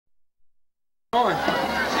On.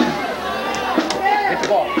 Get the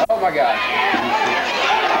ball. Oh my God.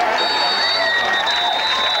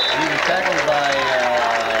 He was tackled by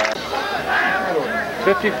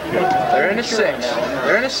 50. They're in a 6.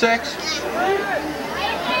 They're in a 6.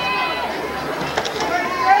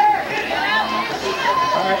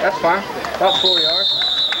 Alright, that's fine. About 4 yards.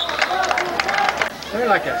 They're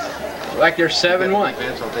like they're 7-1.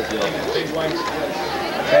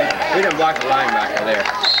 Okay, we didn't block the linebacker there.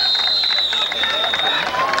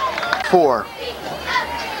 4.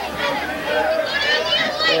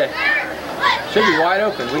 Yeah. Should be wide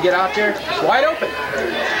open. We get out there, it's wide open.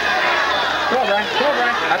 Come on, Brian. Come on,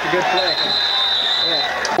 Brian. That's a good play.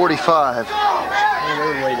 Yeah. 45. Yeah,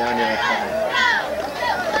 they're way down there.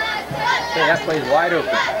 Hey, that play's wide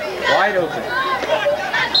open. Wide open.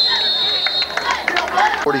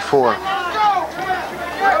 44.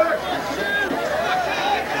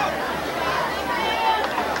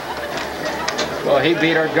 Well, he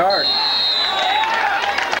beat our guard.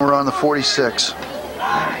 We're on the 46. What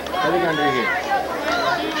are they going to do here?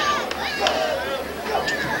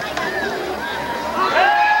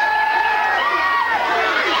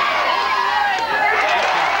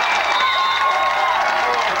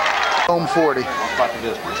 Home 40. Come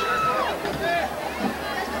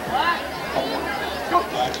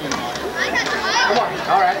on.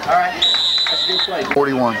 All right. That's a good play.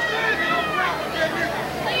 41.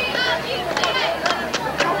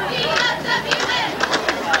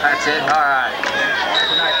 That's it. All right.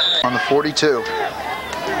 That's a nice play. On the 42.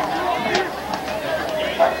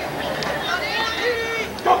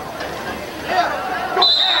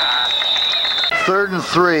 Third and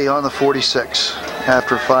 3 on the 46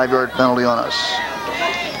 after a 5-yard penalty on us.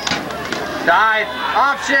 Dive.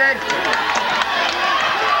 Option.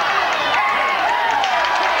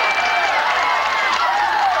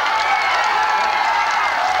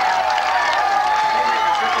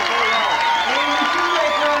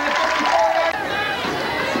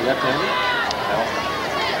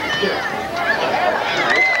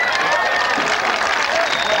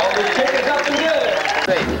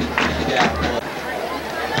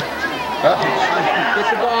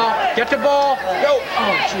 Get the ball. Go.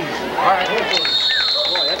 Oh, jeez. All right.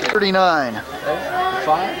 39.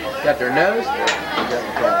 5. Got their nose.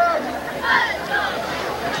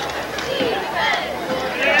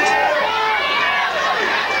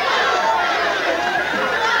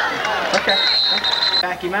 Okay.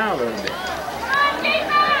 Back him out a little bit.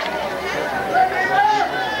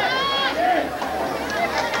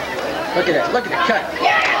 Look at that. Look at the cut.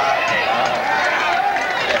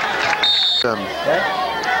 7. Okay.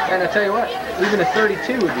 And I tell you what, even a 32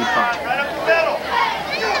 would be fine.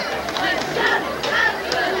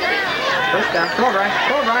 First down. Come on, Ryan.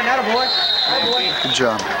 Come on, Ryan. Attaboy. Attaboy. Good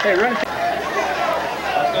job. Hey, run.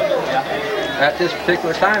 At this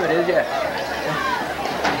particular time, it is, yeah.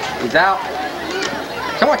 He's out.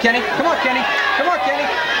 Come on, Kenny. Come on, Kenny. Come on, Kenny.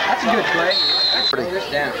 That's a good play. Let's blow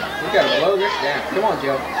this down. We got to blow this down. Come on,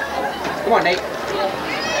 Joe. Come on, Nate.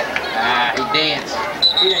 Ah, he danced.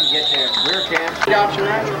 He didn't get there. Rear cam. Good option,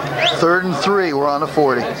 right? Third and 3. We're on the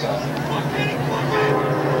 40. Right.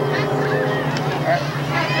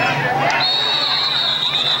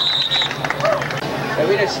 So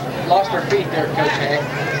we just lost our feet there, Coach Hank.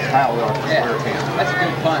 Yeah, that's a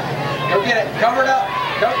good punt. Go get it. Cover it up.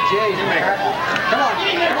 Coach Jay's in there. Come on.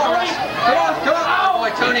 Come on, Russ. Come on. Come on. Oh,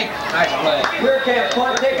 boy, Tony. Nice play. Rear cam.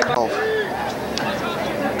 Punt. Take it.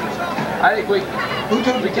 I think we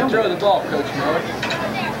can throw the ball, Coach Miller.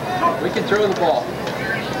 We can throw the ball.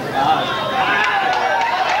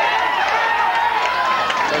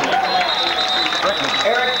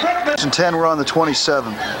 First and 10, we're on the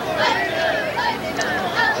 27.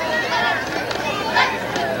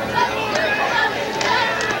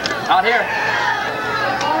 Out here.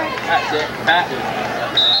 That's it. Pat.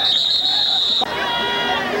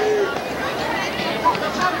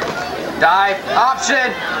 Dive.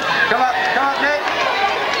 Option. Come up, Nate.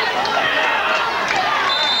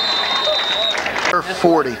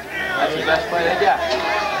 40. That's the best play they got.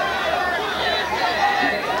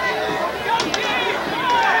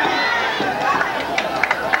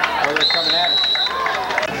 Oh, they're coming at us.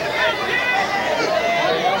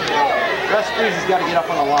 Russ Spears has got to get up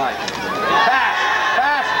on the line. Pass!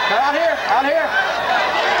 Pass! Out here! Out here!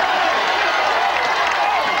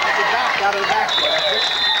 Out of the back.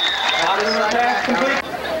 Out of the back. Complete.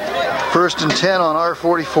 First and 10 on our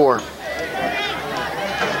 44.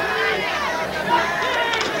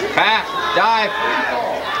 Pass, dive.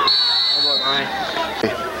 Oh, boy, Ryan.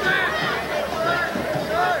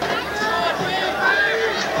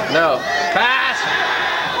 No. Pass.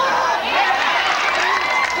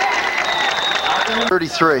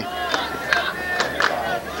 33.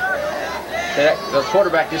 The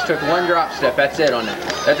quarterback just took one drop step. That's it on that.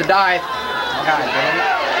 That's a dive. God damn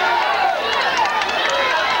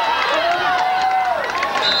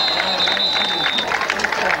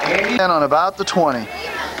it. And on about the 20.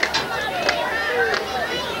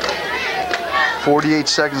 48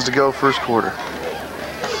 seconds to go, first quarter.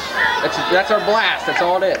 That's our blast. That's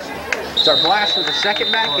all it is. It's our blast with the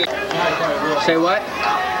second back. Say what?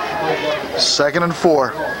 2nd and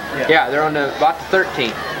 4. Yeah, they're on about the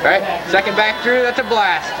 13. Right? Second back through, that's a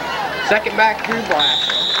blast. Second back through,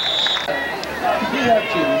 blast. You have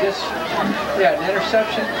to. Just, yeah, an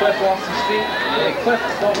interception. Cliff lost his feet. Hey, Cliff,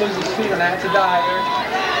 don't lose his feet on that. It's a dive.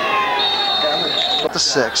 The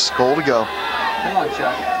 6. Goal to go. Come on,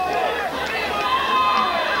 Chuck.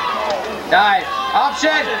 Dive.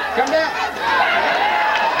 Option. Come down.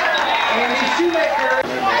 And it's a shoemaker.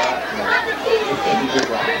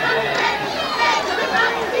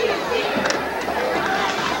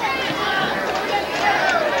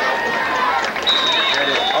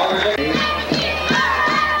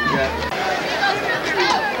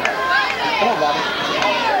 Come on, Bobby.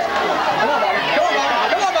 Come on, Bobby. Come on, Bobby.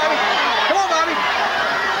 Come on, Bobby. Come on, Bobby.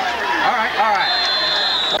 All right, all right.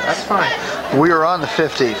 That's fine. We are on the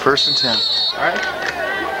 50, 1st and 10. All right.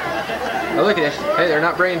 Now look at this. Hey, they're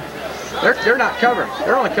not bringing. They're not covering.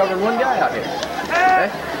 They're only covering one guy out here. Okay?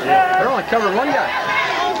 They're only covering one guy.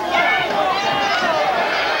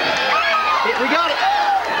 Hey, we got it.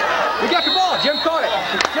 We got the ball. Jim caught it.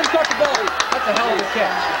 Jim caught the ball. That's a hell of a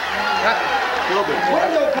catch.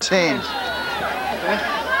 Team. Okay.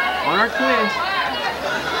 On our twins.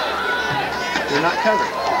 They're not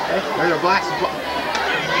covered. Okay. There's our blast.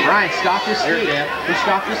 Ryan stopped his speed. He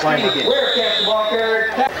stopped his speed again. Where catch the ball carrier?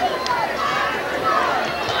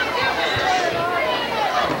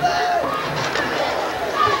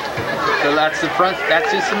 So that's the front.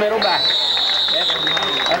 That's just the middle back.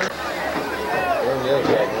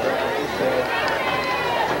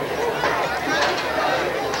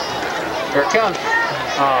 Here it comes.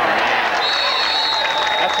 Oh,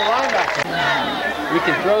 that's the linebacker. We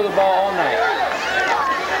can throw the ball all night.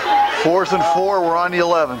 4th and 4, we're on the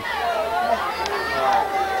 11.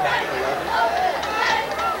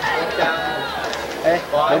 Hey,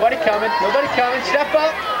 nobody coming. Nobody coming. Step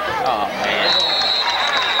up. Oh, man.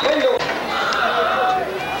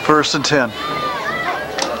 1st and 10.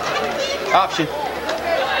 Option.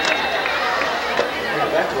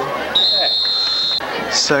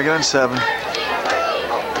 2nd and 7.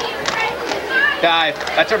 Dive.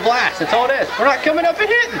 That's our blast. That's all it is. We're not coming up and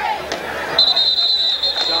hitting.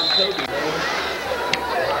 Sean Toby.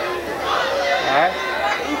 All right.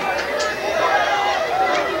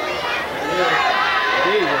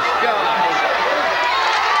 Jesus God.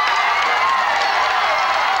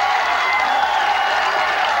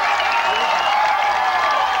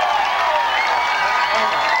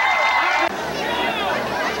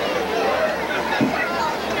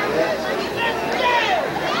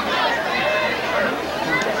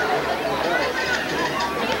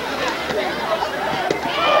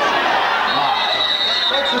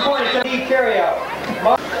 Carry out.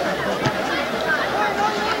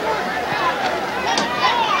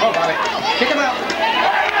 Oh, Bobby. Kick him out.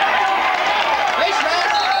 Face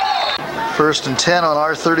mask. 1st and 10 on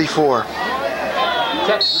our 34.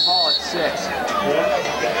 Catch the ball at 6.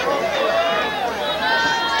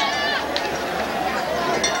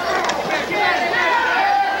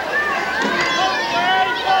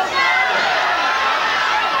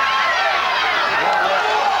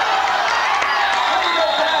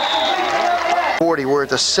 We're at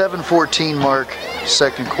the 7:14 mark,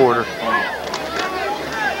 2nd quarter.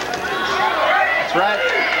 That's right.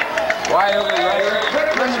 Wide open right.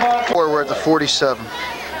 We're at the 47.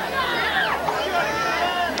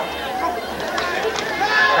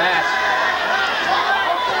 Pass.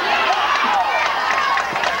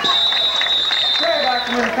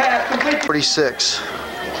 46.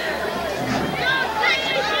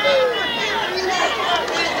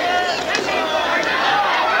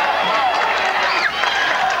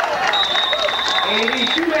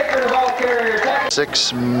 Shoemaker, the ball carrier.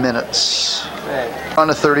 6 minutes. On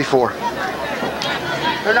to 34.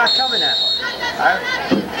 They're not coming that hard.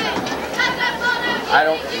 I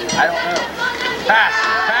don't know. Pass.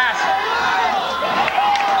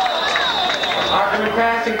 Arkham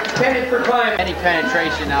passing intended for climbing. Any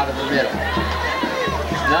penetration out of the middle.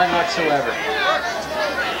 None whatsoever.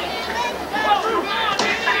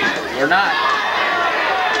 We're not.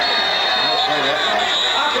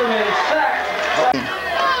 Ackerman is sacked.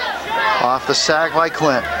 Off the sack by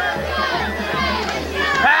Clint.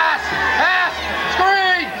 Pass!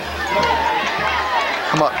 Screen!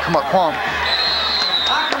 Come up, Quam.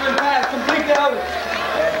 Ackerman pass, complete the other.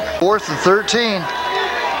 4th and 13.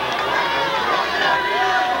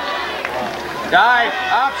 Dive,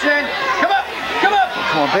 option, come up, come up.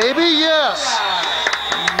 Come on, baby, yes.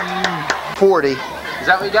 40. Is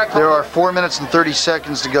that what you got? There are 4 minutes and 30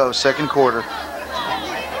 seconds to go, second quarter.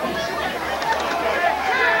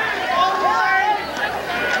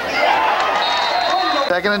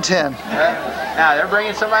 Second and 10. Now they're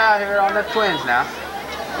bringing somebody out here on the Twins now.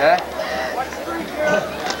 Okay.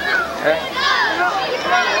 Okay.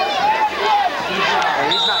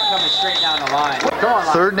 He's not coming straight down the line. Come on,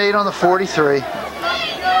 3rd and 8 on the 43.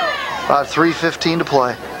 About 3:15 to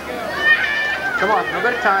play. Come on, no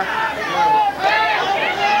better time.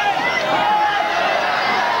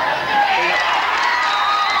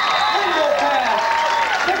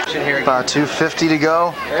 About 2:50 to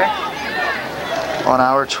go. Okay. On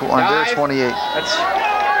their 28. That's.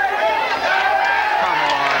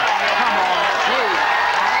 Come on, please.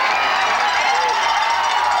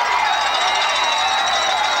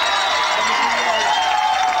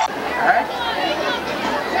 All right.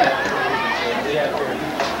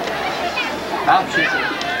 I'll shoot it.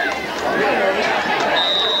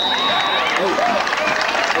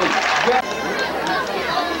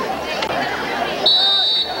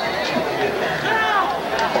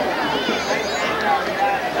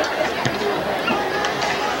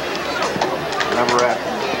 Number at.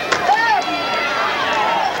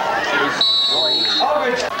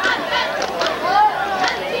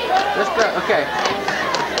 Let's go. Okay.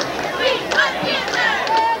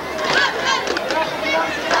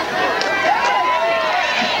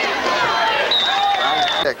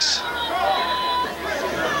 Six.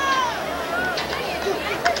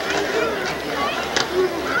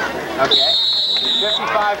 Okay.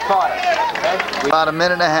 55 caught it. Okay. About a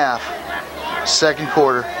minute and a half. Second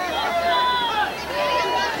quarter.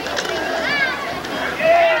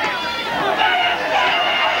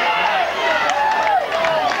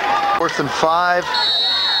 Fourth and 5.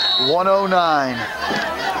 109.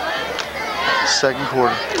 Second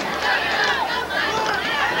quarter.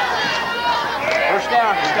 First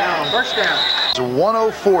down, first down. There's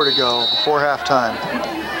 104 to go before halftime.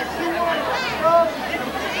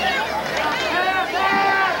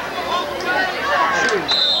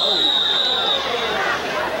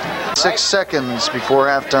 Shoot. 6 seconds before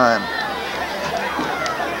halftime.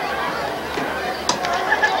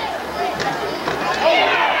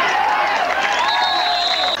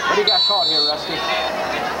 What do you got called here, Rusty?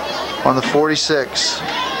 On the 46.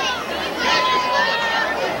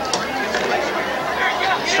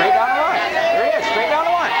 Straight down the line. There he is, straight down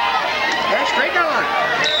the line. Okay, straight down the line.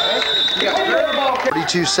 Okay. You got clear the ball.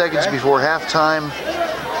 42 seconds before halftime.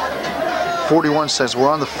 41 seconds. We're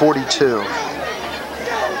on the 42.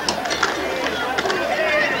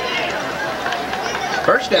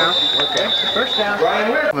 First down. Okay, first down.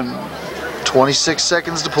 26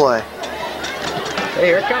 seconds to play. Hey,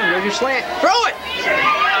 here it comes. There's your slant. Throw it!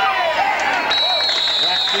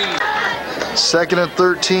 Second and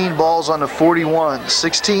 13. Ball's on the 41.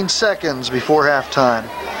 16 seconds before halftime.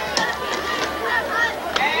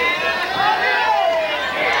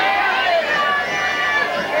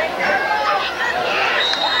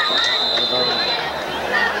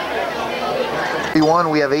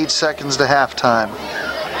 We have 8 seconds to halftime.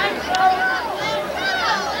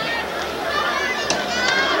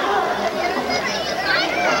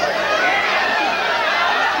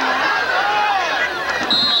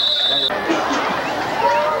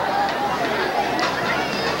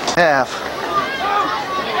 Half.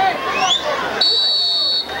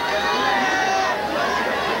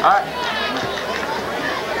 All right.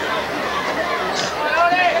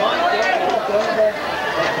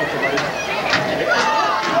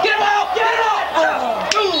 Get him out! Get him out!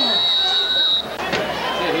 Boom!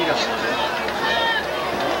 Dude, he doesn't want it.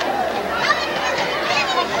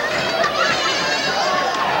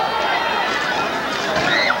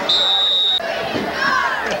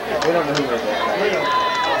 We don't know who they're there.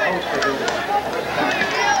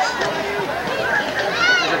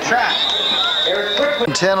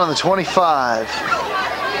 10 on the 25.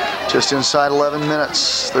 Just inside 11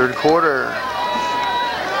 minutes. Third quarter.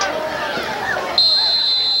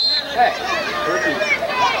 Hey,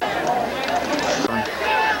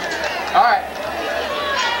 all right.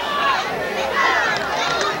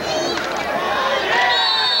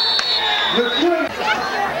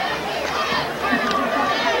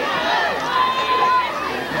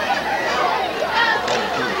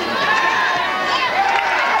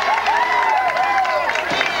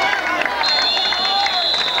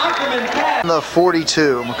 The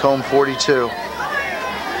 42, McComb 42.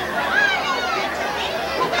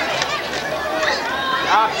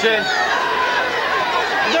 Option.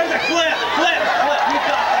 There's a flip. You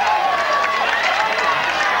got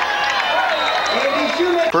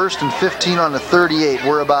that. First and 15 on the 38.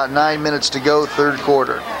 We're about 9 minutes to go, third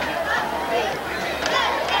quarter.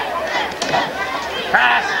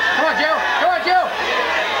 Pass. Come on, Joe.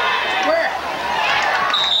 Where?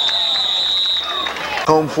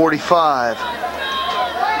 Home 45.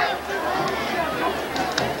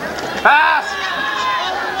 Pass.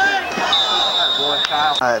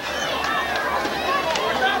 5.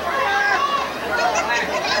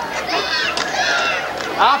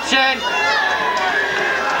 Option.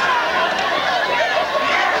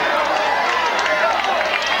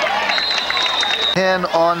 Ten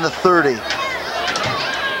on the 30.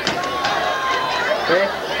 Okay.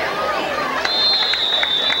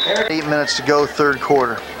 8 minutes to go, third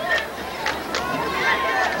quarter.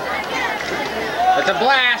 It's a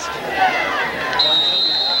blast.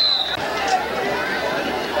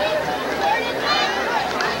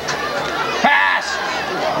 Pass.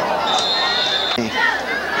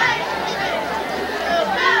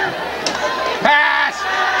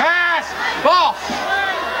 Pass. Ball.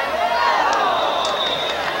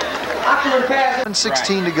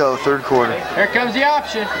 16 to go, third quarter. Here comes the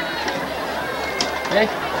option. Okay.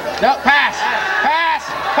 No, pass.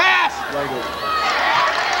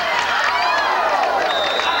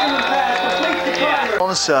 On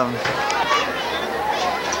the 7.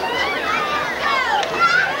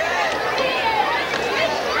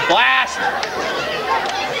 Blast.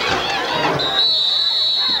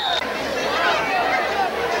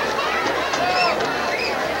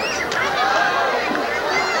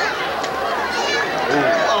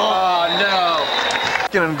 Oh no.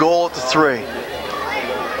 Second and goal at the 3.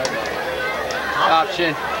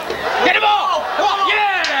 Option. Get the ball! Come on!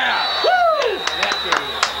 Yeah! Woo!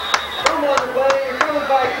 Come on, buddy. You're coming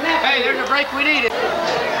by. Hey, there's a break we needed.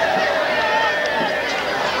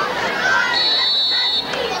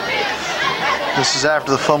 This is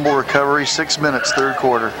after the fumble recovery, 6 minutes, third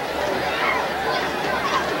quarter.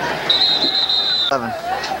 11.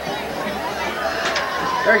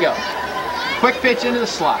 There we go. Quick pitch into the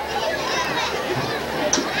slot.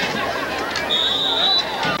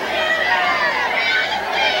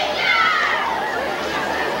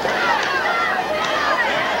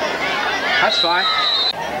 That's fine.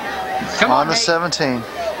 Come on, the Nate. 17.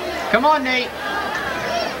 Come on, Nate.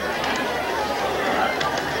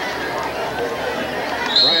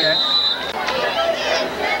 Okay.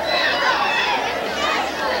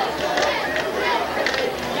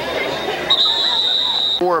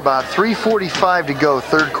 For about 3:45 to go,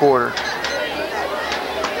 third quarter.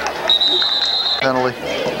 Penalty.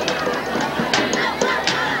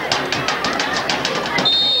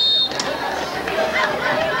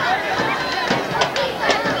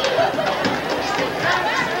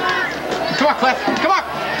 Come on, Cliff. Come on.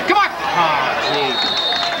 Oh, gee.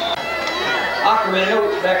 Ackerman, I know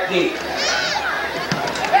it's back deep.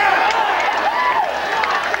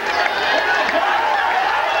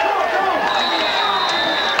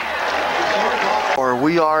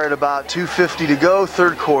 We are at about 2:50 to go,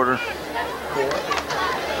 third quarter.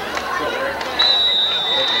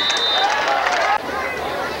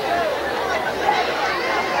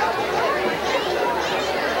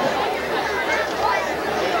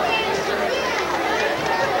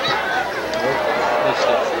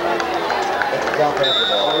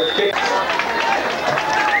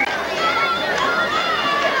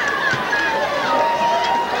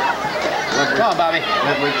 Come on, Bobby.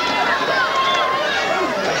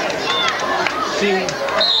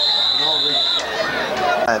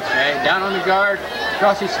 Okay, down on the guard.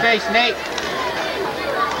 Across his face, Nate.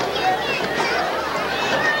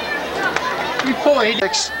 You point.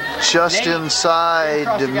 Just Nate, inside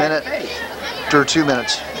across the the guy's minute face. or 2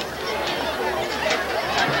 minutes.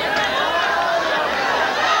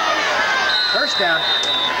 First down.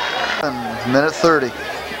 Minute 30.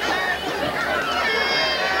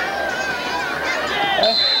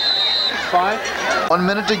 Okay. Fine. 1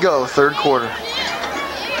 minute to go, third quarter.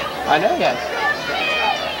 I know, yes.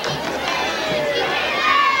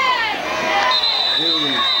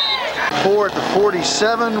 Four at the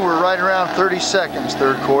 47. We're right around 30 seconds,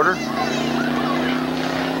 third quarter.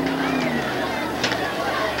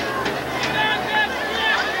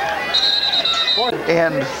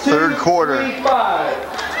 And third quarter.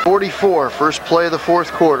 44, first play of the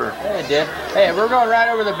fourth quarter. Yeah, it did. Hey, we're going right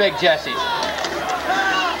over the big Jessies.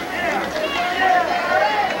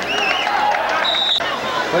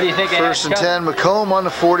 What do you think? First and 10, McComb on the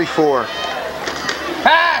 44.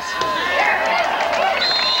 Pass!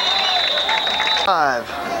 5.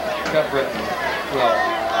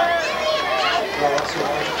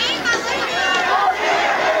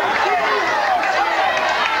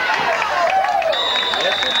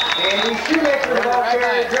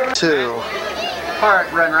 Two.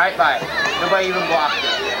 Hart run right by it. Nobody even blocked it.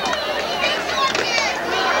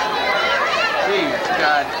 Jeez,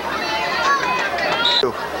 God.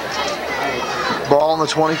 Ball on the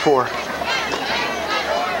 24.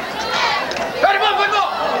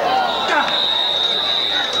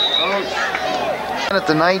 At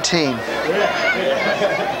the 19.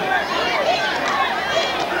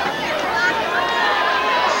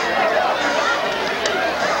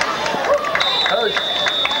 Coach.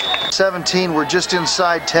 17, we're just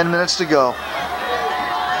inside 10 minutes to go.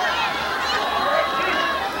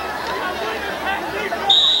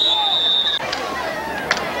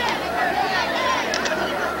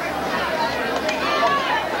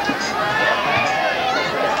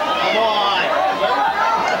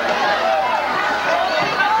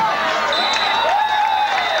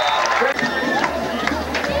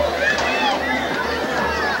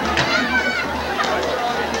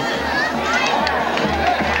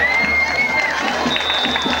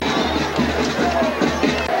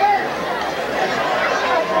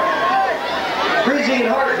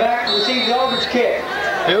 Receives the Aldridge kick.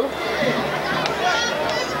 Who?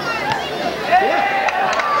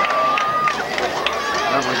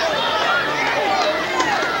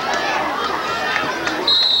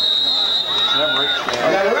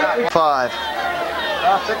 Five.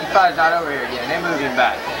 Well, 55's not over here again. They're moving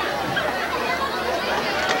back.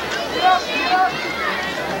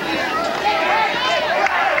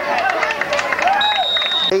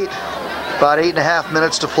 About 8.5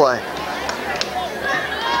 minutes to play.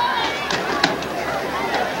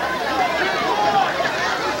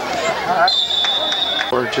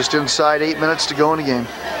 We're just inside 8 minutes to go in the game.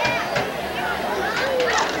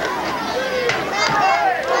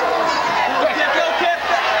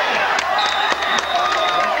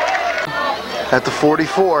 At the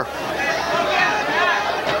 44.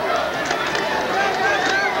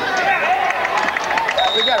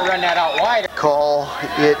 We got to run that out wide. Call.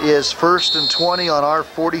 It is 1st and 20 on our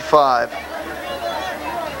 45.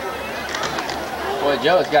 Boy,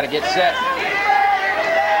 Joe's got to get set.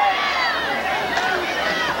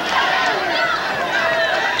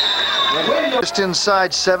 Just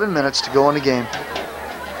inside 7 minutes to go in the game.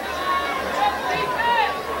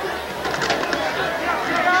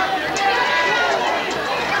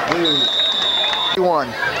 One.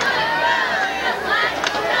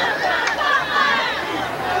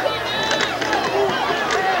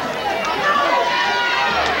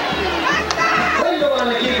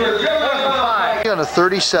 On a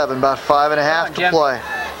 37, about 5.5 to play.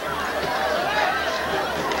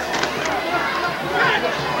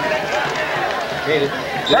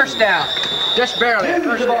 First down. Just barely.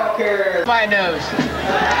 First down. My nose.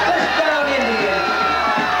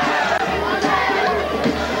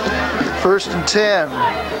 First and 10.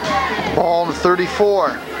 Ball on the 34.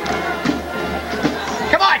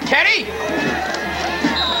 Come on, Kenny!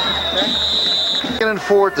 Second and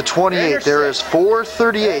 4 at the 28. There is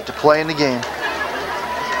 4:38 to play in the game.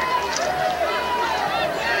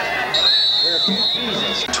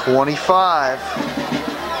 25.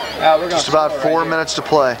 Just about 4 minutes to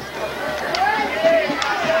play.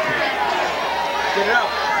 Get it out.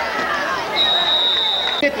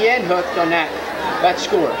 Get the end hooked on that. That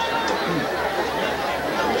scores.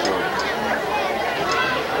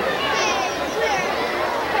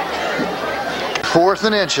 Fourth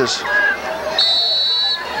and inches. All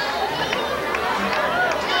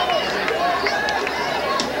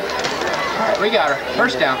right, we got her.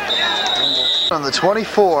 First down. On the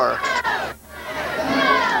 24.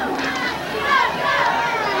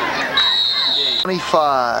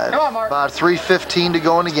 Come on, Mark. About 3:15 to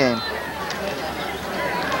go in the game.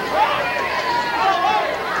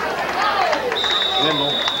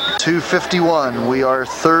 Limble. 2:51. We are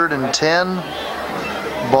 3rd and 10.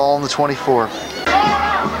 Ball on the 24.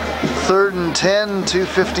 3rd and 10.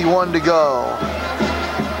 2:51 to go.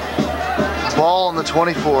 Ball on the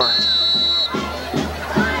 24.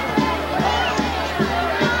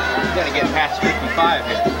 Got to get past 55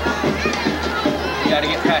 here. Got to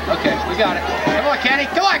get past. Okay, we got it. Come on, Kenny.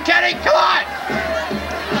 Come on, Kenny. Come on.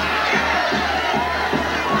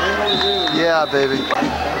 Yeah, baby.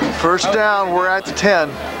 First down. We're at the 10.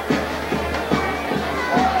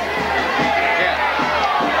 Yeah.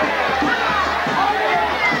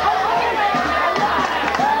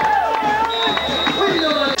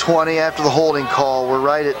 20 after the holding call. We're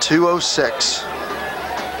right at 2:06.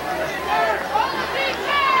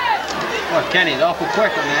 Well, Kenny's awful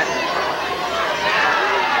quick on that.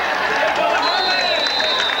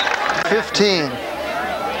 15.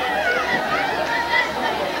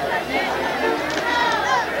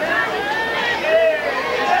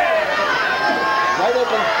 Wide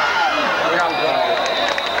open.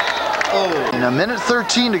 And a minute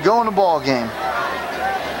 13 to go in the ball game.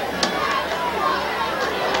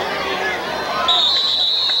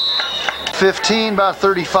 About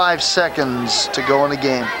 35 seconds to go in the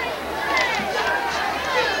game.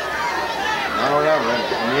 Not whatever.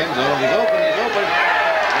 In the end zone. He's open. He's open.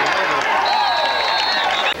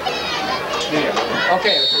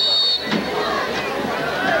 Okay.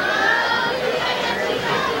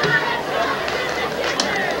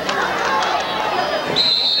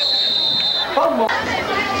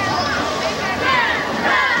 Fumble.